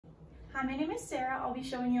Hi, my name is Sarah. I'll be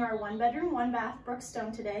showing you our 1-bedroom, 1-bath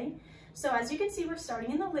Brookstone today. So as you can see, we're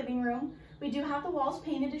starting in the living room. We do have the walls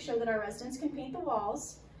painted to show that our residents can paint the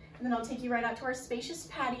walls. And then I'll take you right out to our spacious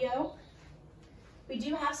patio. We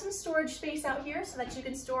do have some storage space out here so that you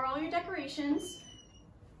can store all your decorations.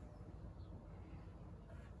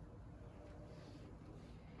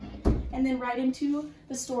 And then right into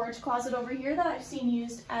the storage closet over here that I've seen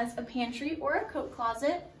used as a pantry or a coat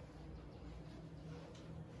closet.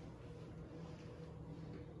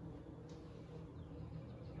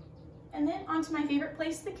 And then onto my favorite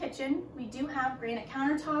place, the kitchen. We do have granite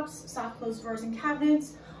countertops, soft close drawers and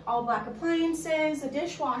cabinets, all black appliances, a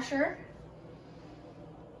dishwasher.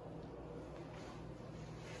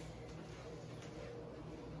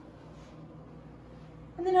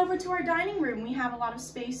 And then over to our dining room, we have a lot of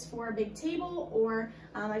space for a big table, or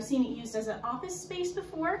I've seen it used as an office space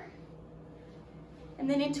before. And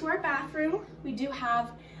then into our bathroom, we do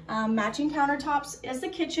have matching countertops as the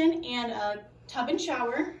kitchen and a tub and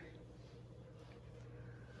shower.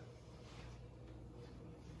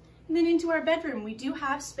 And then into our bedroom, we do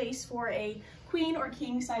have space for a queen or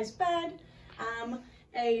king size bed,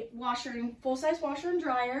 a full-size washer and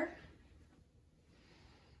dryer,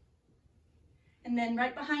 and then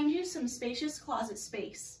right behind you, some spacious closet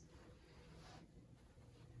space.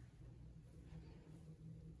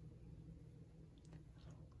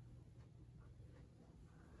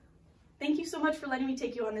 Thank you so much for letting me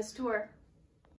take you on this tour.